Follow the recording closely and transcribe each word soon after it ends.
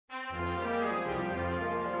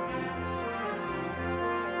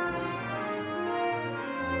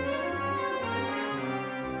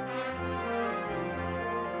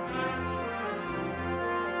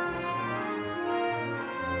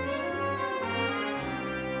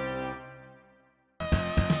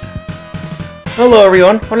Hello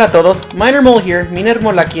everyone, hola a todos, Miner Mole here, Miner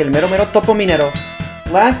Mole aquí, el mero topo minero.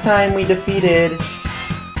 Last time we defeated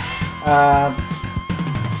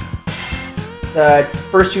the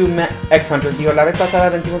first two X-Hunters. Digo, la vez pasada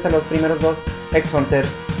vencimos a los primeros dos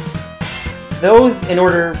X-Hunters. Those in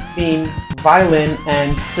order being Violin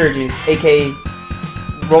and Surges, aka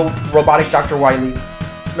Robotic Dr. Wily.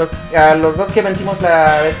 Los dos que vencimos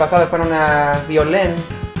la vez pasada fueron a Violin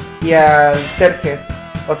y a Serges,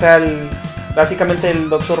 o sea, básicamente el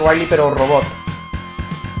Dr. Wily pero robot.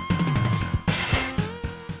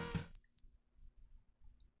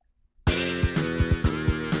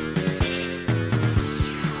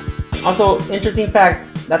 Also, interesting fact,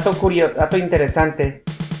 dato curioso, dato interesante.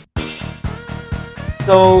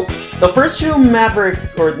 So, the first two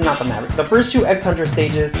the first two X-Hunter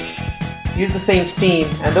stages use the same theme,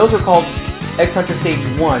 and those were called X-Hunter Stage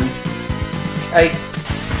 1.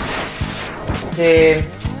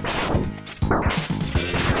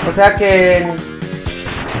 O sea que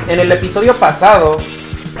en el episodio pasado,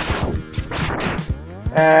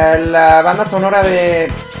 la banda sonora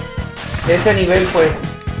de ese nivel, pues,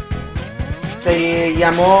 se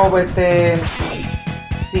llamó, X-Hunter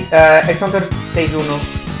Stage 1.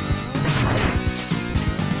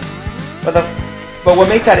 But what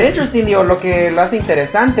makes that interesting, lo que lo hace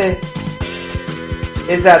interesante,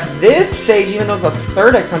 is that this stage, even though it's the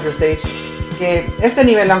third X-Hunter stage, que este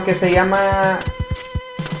nivel, aunque se llama...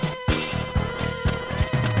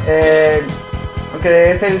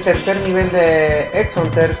 aunque es el tercer nivel de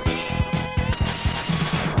X-Hunters,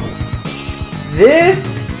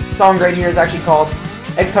 this song right here is actually called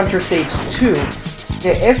X-Hunter Stage 2.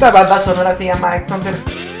 Que esta banda sonora se llama X-Hunter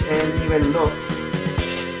nivel 2.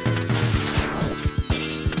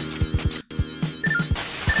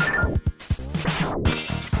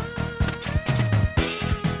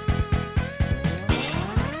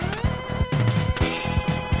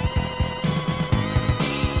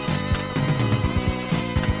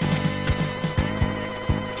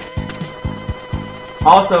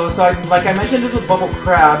 Also, so like I mentioned this with Bubble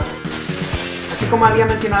Crab, así como había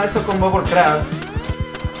mencionado esto con Bubble Crab.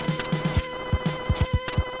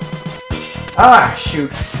 Ah,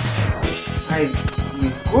 shoot. Ay,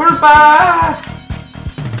 disculpa.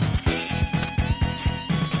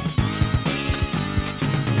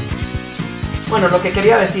 Bueno, lo que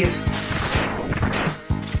quería decir.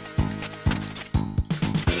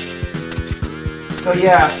 So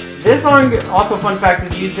yeah, this song, also fun fact,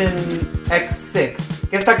 is used in X6.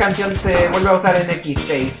 Que esta canción se vuelve a usar en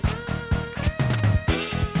X6.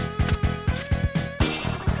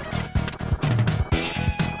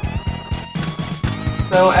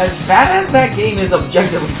 So, as bad as that game is,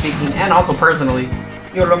 objectively speaking, and also personally,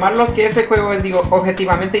 lo malo que ese juego es,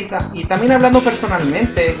 objetivamente y también hablando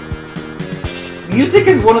personalmente, music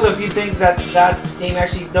is one of the few things that game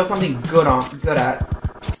actually does something good at.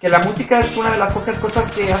 Que la música es una de las pocas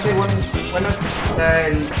cosas que hace bueno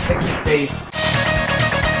el X6.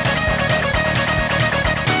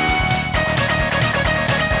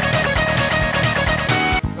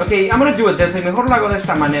 Okay, I'm gonna do it this way. Mejor lo hago de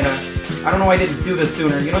esta manera. I don't know why I didn't do this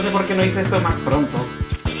sooner. Yo no sé por qué no hice esto más pronto.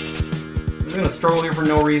 I'm just gonna struggle here for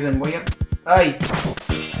no reason. Voy a... Ay.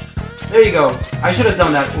 There you go. I should have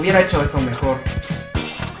done that. Hubiera hecho eso mejor.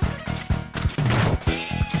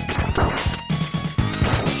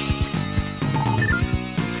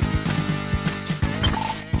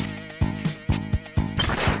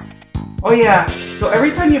 Oh yeah, so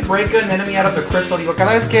every time you break an enemy out of the crystal,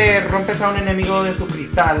 cada vez que rompes a un enemigo de su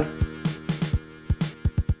cristal.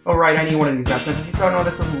 Oh right, I need one of these maps. Necesito uno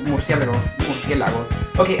de estos murciélagos.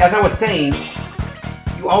 Okay, as I was saying,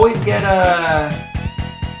 you always get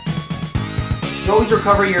you always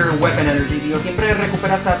recover your weapon energy. Siempre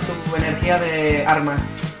recuperas a tu energía de armas.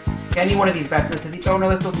 I need one of these maps. Necesito uno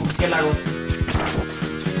de estos murciélagos.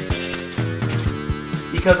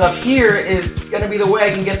 Because up here is gonna be the way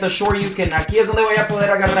I can get the Shoryuken. Aquí es donde voy a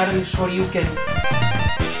poder agarrar el Shoryuken.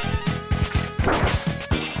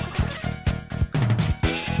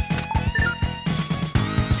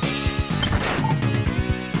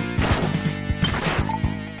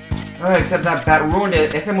 Oh, except that bat ruined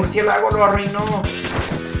it. Ese murciélago lo arruinó.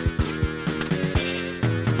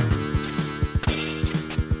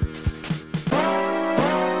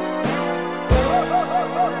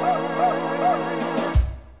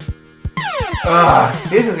 Ah,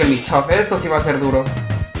 this is gonna be tough. Esto sí va a ser duro.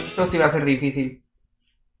 Esto sí va a ser difícil.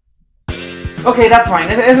 Okay, that's fine.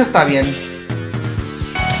 Eso está bien.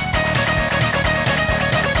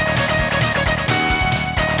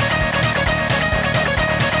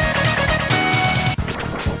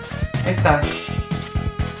 Ahí está.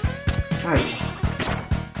 Ay.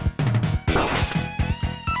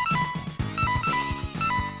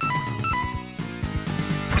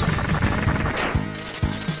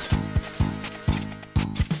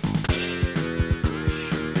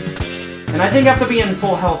 And I think I have to be in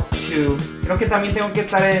full health too. Creo que también tengo que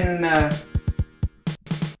estar en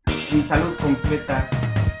salud completa.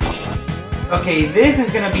 Okay, this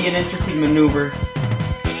is gonna be an interesting maneuver.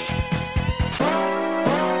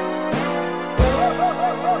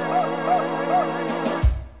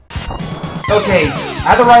 Okay,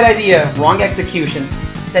 I had the right idea, wrong execution.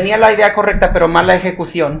 Tenía la idea correcta, pero mala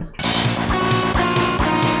ejecución.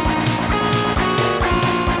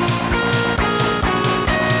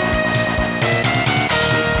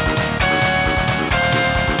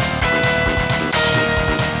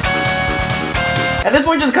 At this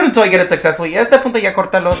point, just cut until I get it successfully. A este punto ya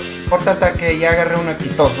corta hasta que ya agarre uno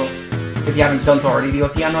exitoso. If you haven't done it already. Digo,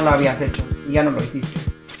 si ya no lo habías hecho, si ya no lo hiciste.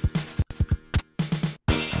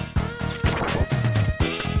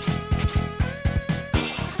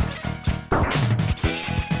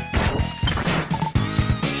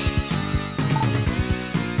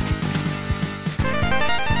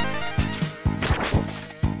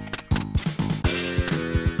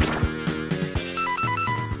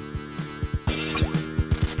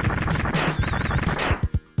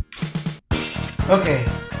 Okay.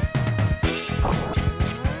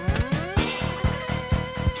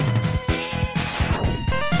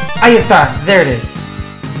 Ahí está, there it is.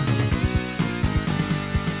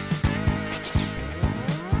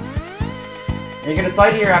 You're gonna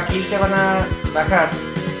slide here, aquí se van a bajar.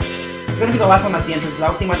 It's gonna be the last one that's the entrance, la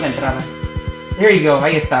última es la entrada. There you go,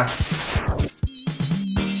 ahí está.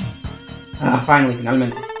 Ah, finally,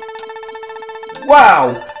 finalmente.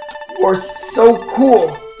 Wow! You're so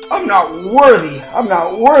cool! I'm not worthy! I'm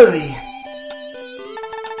not worthy!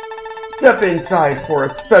 Step inside for a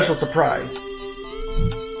special surprise.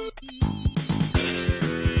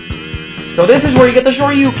 So this is where you get the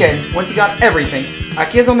Shoryuken, once you got everything.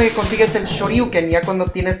 Aquí es donde consigues el Shoryuken, ya cuando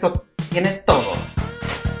tienes todo.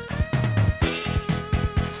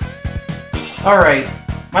 Alright,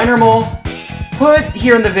 my normal, put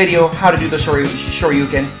here in the video how to do the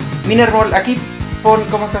Shoryuken. Mi normal, aquí pon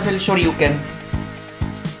cómo se hace el Shoryuken.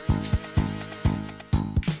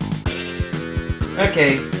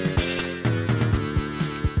 Okay.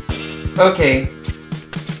 Okay.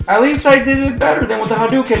 At least I did it better than with the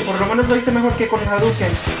Hadouken. Por lo menos lo hice mejor que con el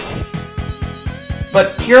Hadouken.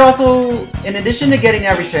 But here also, in addition to getting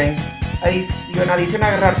everything, en adición a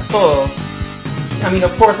agarrar todo, I mean,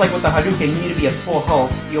 of course, like with the Hadouken, you need to be at full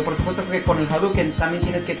health. Digo, por supuesto que con el Hadouken también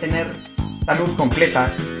tienes que tener salud completa.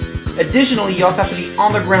 Additionally, you also have to be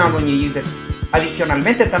on the ground when you use it.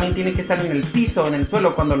 Adicionalmente, también tiene que estar en el piso, en el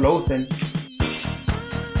suelo cuando lo usen.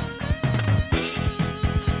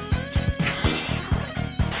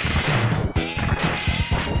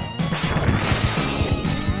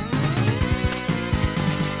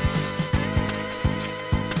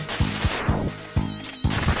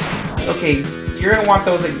 Okay, you're gonna want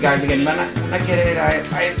those guys again. Van a querer a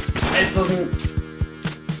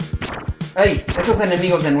esos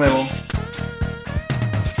enemigos de nuevo.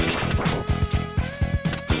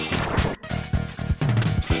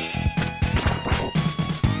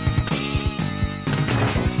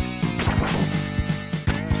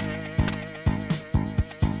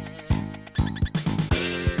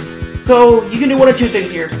 So, you can do one of two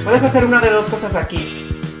things here. Puedes hacer una de dos cosas aquí.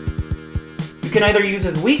 You can either use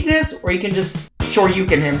his weakness, or you can just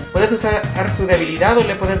Shoryuken him. Puedes usar su debilidad o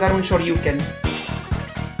le puedes dar un Shoryuken.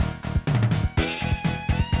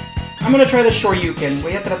 I'm gonna try the Shoryuken.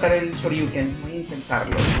 Voy a tratar el Shoryuken. Voy a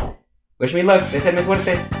intentarlo. Wish me luck. Deseenme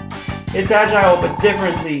suerte. It's agile, but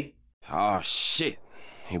differently. Oh shit.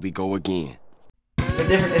 Here we go again.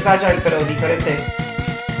 Es agile, pero diferente.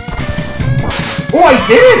 Oh, I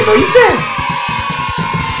did it! Lo hice!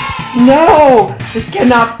 No! This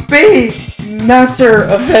cannot be! Master,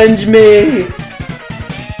 avenge me!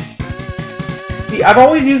 See, I've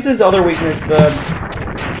always used his other weakness, the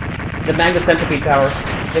Magna Centipede power.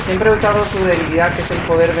 Que siempre he usado su debilidad, que es el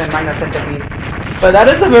poder de Magna Centipede. But that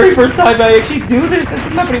is the very first time I actually do this. Esta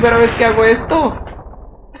es la primera vez que hago esto.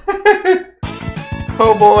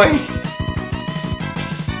 Oh boy.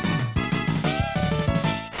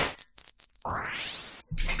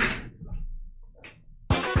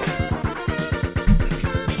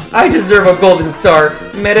 I deserve a golden star.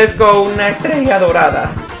 Merezco una estrella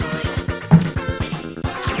dorada.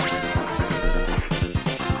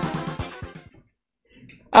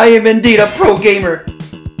 I am indeed a pro gamer.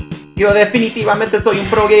 Yo definitivamente soy un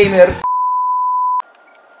pro gamer.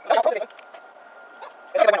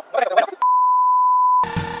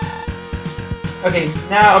 Okay,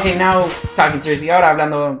 now talking seriously. Ahora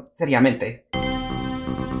hablando seriamente.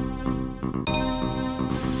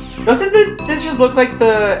 Doesn't this just look like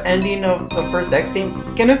the ending of the first X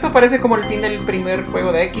team? ¿Que no esto parece como el fin del primer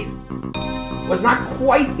juego de X? was not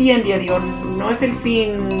quite the end yet, digo, no es el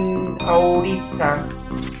fin ahorita.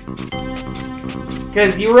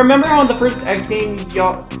 Because you remember on the first X game,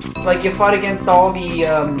 you fought against all the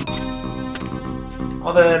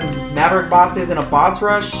Maverick bosses in a boss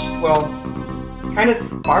rush? Well, kind of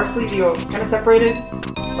sparsely, kind of separated.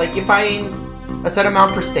 Like, you find a set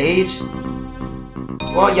amount per stage.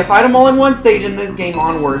 Well, you fight them all in one stage in this game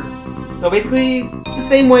onwards. So basically, the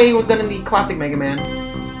same way it was done in the classic Mega Man.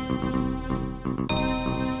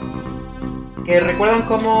 Que recuerdan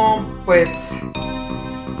cómo, pues,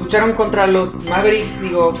 lucharon contra los Mavericks,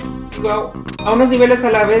 digo, a unos niveles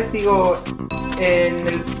a la vez, digo, en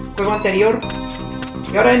el juego anterior.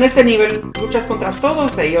 Y ahora en este nivel luchas contra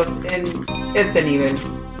todos ellos en este nivel.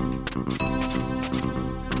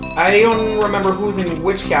 I don't remember who's in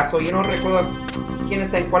which capsule. Yo no recuerdo quién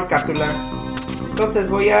está en cuál cápsula. Entonces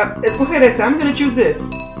voy a escoger esta. I'm gonna choose this.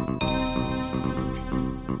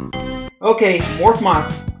 Okay, Morph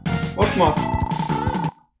Moth. Morph Moth.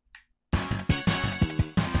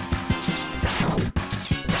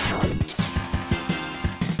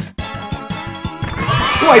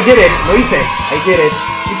 Oh, I did it! Lo hice! I did it.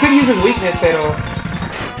 You could use his weakness, pero...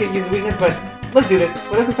 You could use weakness, but... Let's do this.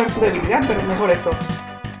 Puedes usar su debilidad, pero mejor esto.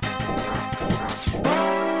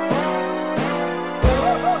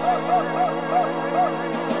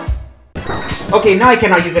 Okay, now I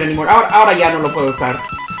cannot use it anymore. Ahora ya no lo puedo usar.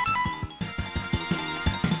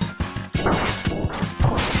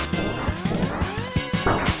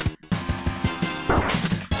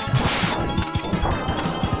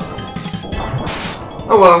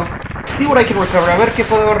 Oh well. See what I can recover. A ver qué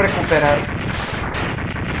puedo recuperar.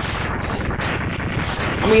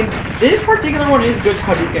 I mean, this particular one is good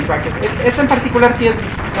Hadouken practice. Esta en particular sí es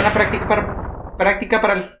buena práctica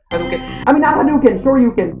para el Hadouken. I mean, not Hadouken,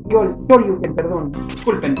 SHORYUKEN. SHORYUKEN, perdón.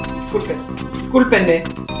 Discúlpenme.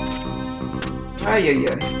 Ay.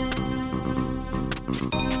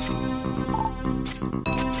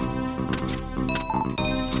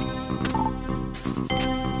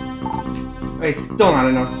 Still not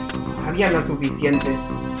enough. Había no suficiente.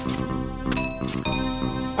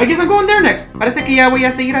 I guess I'm going there next. Parece que ya voy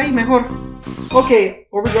a seguir ahí mejor. Okay,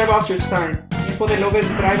 overdrive ostrich time. Tiempo del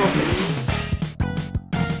overdrive ostrich.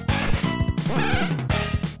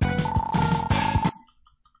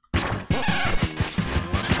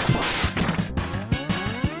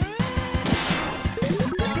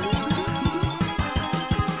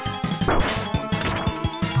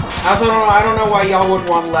 I don't know why y'all would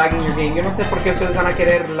want lag in your game. Yo no sé por qué ustedes van a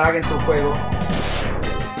querer lag en su juego.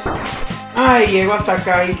 Ay, llego hasta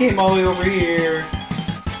acá. He came all the way over here.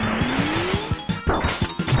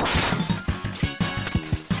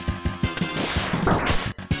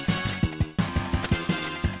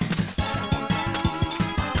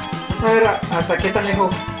 Vamos a ver hasta qué tan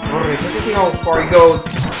lejos corre. Let's see how far he goes.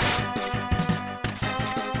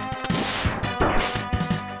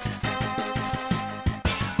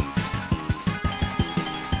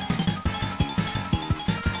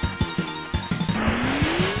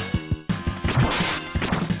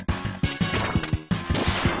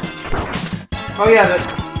 Oh yeah,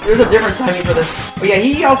 there's a different timing for this. Oh yeah,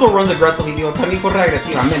 he also runs aggressively, digo, también corre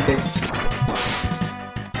agresivamente.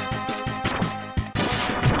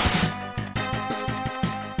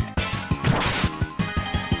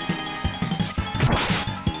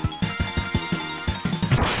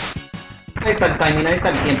 Ahí está el timing, ahí está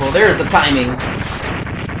el tiempo. There's the timing.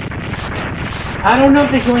 I don't know if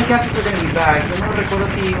the healing capsules are going to be back. Yo no recuerdo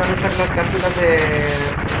si van a estar las cápsulas de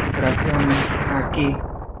recuperación aquí.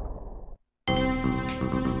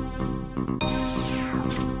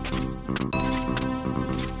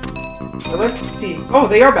 So let's see. Oh,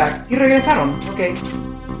 they are back. Sí regresaron. Okay.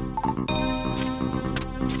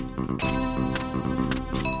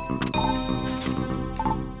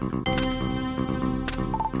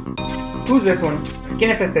 Who's this one?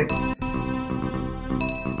 ¿Quién es este?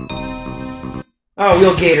 Oh,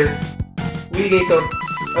 Wheelgator. Wheelgator.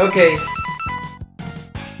 Okay.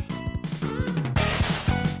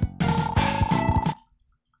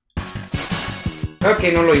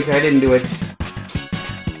 Okay, no lo hice. I didn't do it.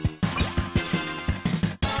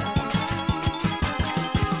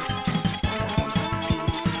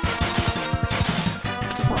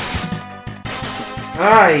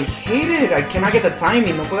 I hate it. I cannot get the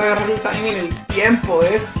timing. No puedo agarrar el timing, el tiempo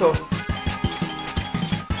de esto.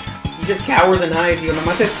 He just cowers and hides, tío.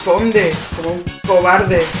 Nomás se esconde como un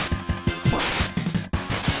cobarde.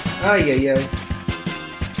 Ay.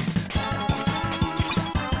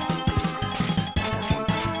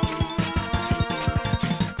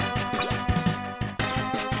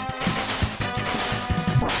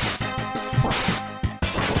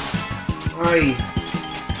 Ay.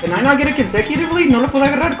 Can I not get it consecutively? ¿No lo puedo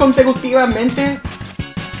agarrar consecutivamente?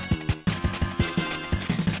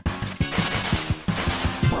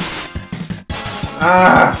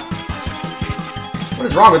 Ah. What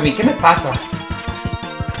is wrong with me? ¿Qué me pasa?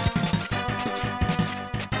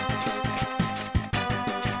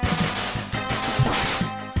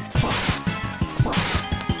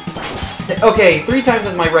 Okay, 3 times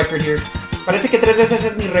is my record here. Parece que 3 veces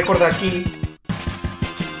es mi récord aquí.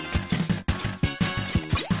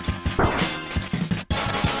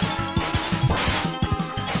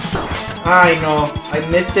 Ay no, I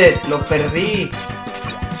missed it, lo perdí.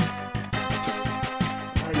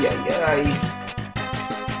 Ay, ay, ay.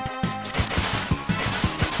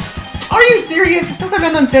 Are you serious? ¿Estás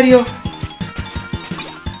hablando en serio?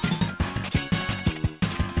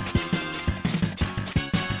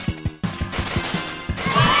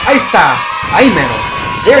 Ahí está, ahí mero.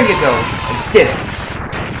 There you go, I did it.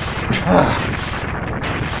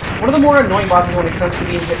 One of the more annoying bosses when it comes to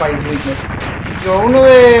being hit by his weakness. Uno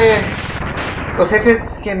de los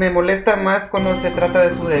jefes que me molesta más cuando se trata de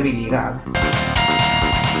su debilidad.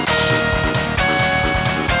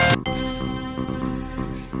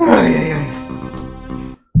 Ay, ay, ay.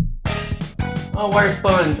 Oh, wire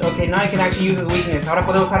spawned. Okay, now I can actually use his weakness. Ahora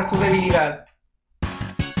puedo usar su debilidad.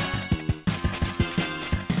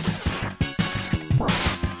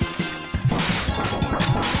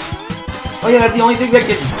 Oh yeah, that's the only thing that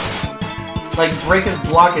can, like, break his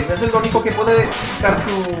blockage. Es el único que puede quitar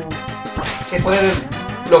su... que puede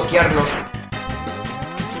bloquearlo.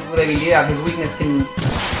 Su debilidad, his weakness can,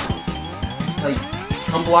 like,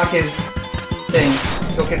 unblock his thing.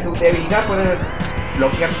 Lo que su debilidad puede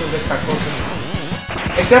bloquear su esta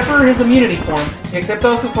cosa. Except for his immunity form.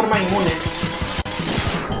 Excepto su forma inmune.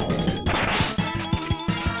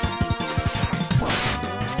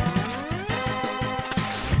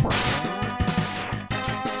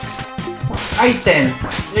 Item.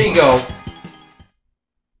 There you go.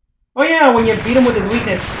 Oh yeah, when you beat him with his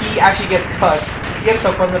weakness, he actually gets cut.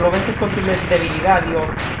 Cierto, cuando lo vences con tu debilidad, digo,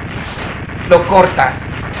 lo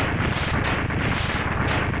cortas.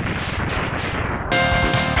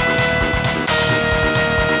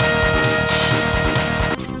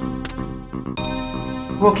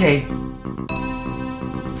 Okay.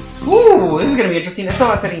 This is gonna be interesting. Esto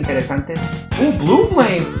va a ser interesante. Blue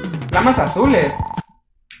flame. Flamas azules.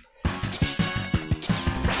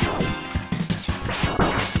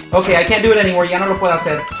 Okay, I can't do it anymore. Ya no lo puedo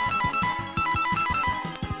hacer.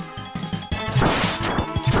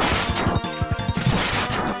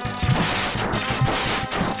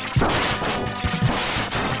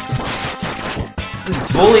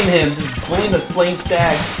 Just bullying him. Just bullying the flame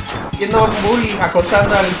stag. Yendo un bully,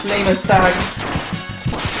 acosando al flame stag.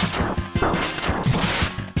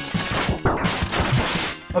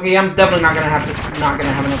 Okay, I'm definitely not gonna have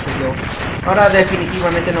enough to heal. Ahora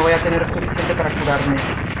definitivamente no voy a tener suficiente para curarme.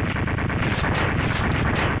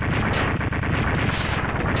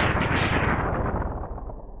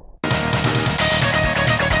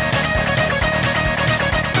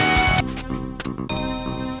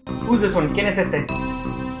 Who's this one? ¿Quién es este?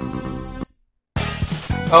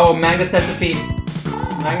 Oh, Manga Centipede.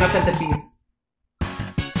 Manga Centipede.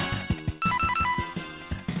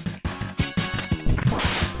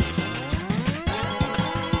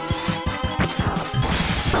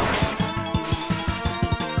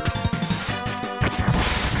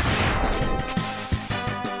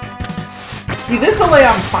 Y this delay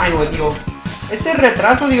I'm fine with, digo. Este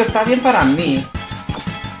retraso, digo, está bien para mí.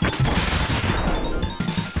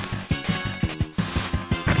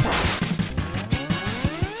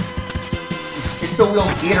 It's the Wheel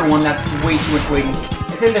Gator one that's way too much waiting.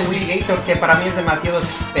 Es el de Wheel Gator que para mí es demasiado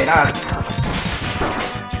esperar.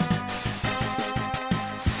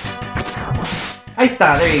 Ahí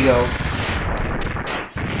está, there you go.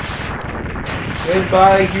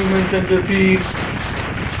 Goodbye, human centipede.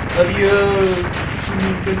 Adiós,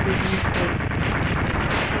 human centipede.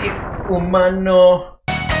 Humano.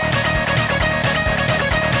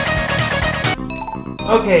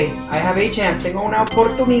 Okay, I have a chance. Tengo una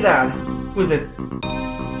oportunidad. Who's this?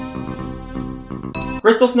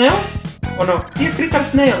 Crystal Snail? Oh no, sí es Crystal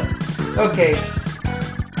Snail. Okay.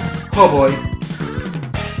 Oh boy.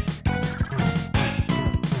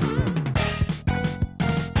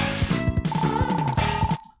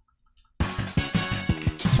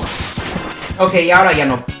 Okay, y ahora ya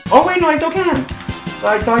no. Oh wait, no, I still can.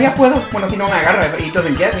 Todavía puedo. Bueno, si no me agarra, but he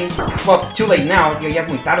doesn't get me. Well, too late now. Ya es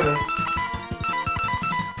muy tarde.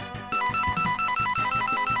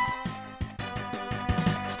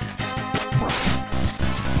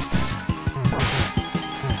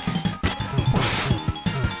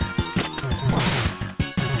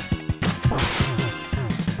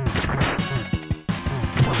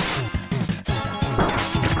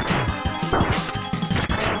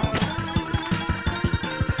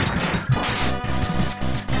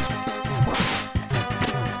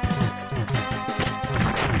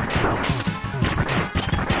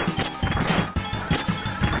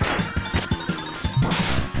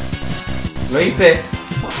 Lo hice.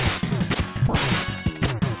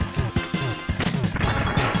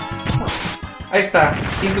 Ahí está,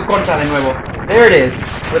 sin su concha de nuevo. There it is,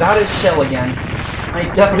 without his shell again. I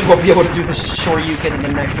definitely won't be able to do the Shoryuken in the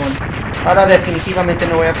next one. Ahora definitivamente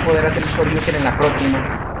no voy a poder hacer el Shoryuken en la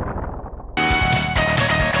próxima.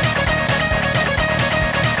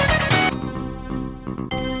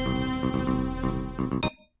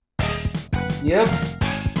 Yep.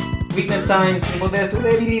 Weakness time, símbolo de su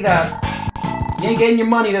debilidad. You ain't getting your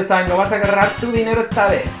money this time, no vas a agarrar tu dinero esta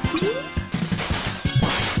vez.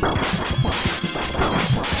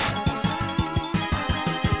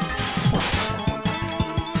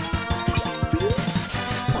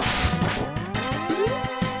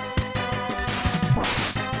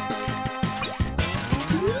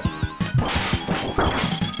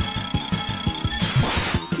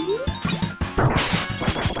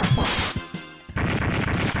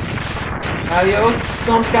 Adiós,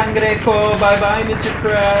 Don Cangrejo. Bye bye, Mr.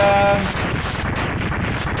 Krabs.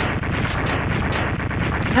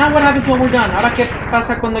 Now what happens when we're done? Ahora qué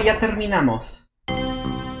pasa cuando ya terminamos? It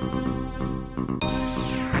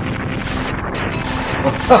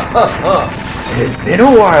has been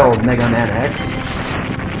a while, Megaman X.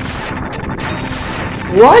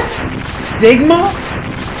 What? Sigma?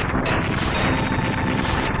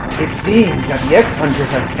 It seems that the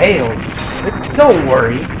X-Hunters have failed. But don't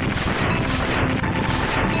worry.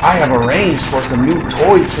 I have arranged for some new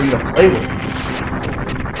toys for you to play with.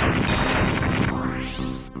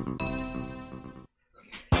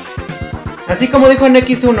 Así como dijo en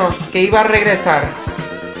X1 que iba a regresar.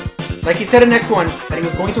 Like he said in X1 that he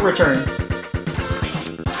was going to return.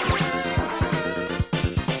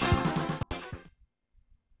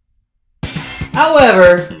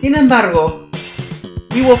 However, sin embargo,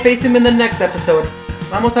 we will face him in the next episode.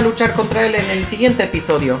 Vamos a luchar contra él en el siguiente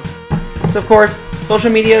episodio. So of course, social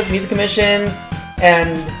medias, music commissions,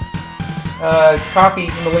 and coffee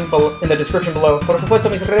in the link below, in the description below. Por supuesto,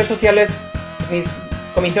 mis redes sociales, mis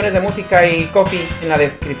comisiones de música y coffee en la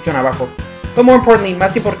descripción abajo. But more importantly,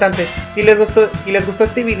 más importante, si les gustó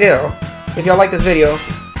este video, if y'all like this video,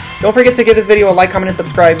 don't forget to give this video a like, comment, and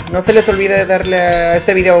subscribe. No se les olvide darle a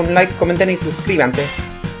este video un like, comenten y suscríbanse.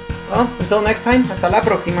 Well, until next time, hasta la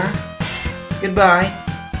próxima. Goodbye.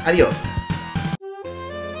 Adiós.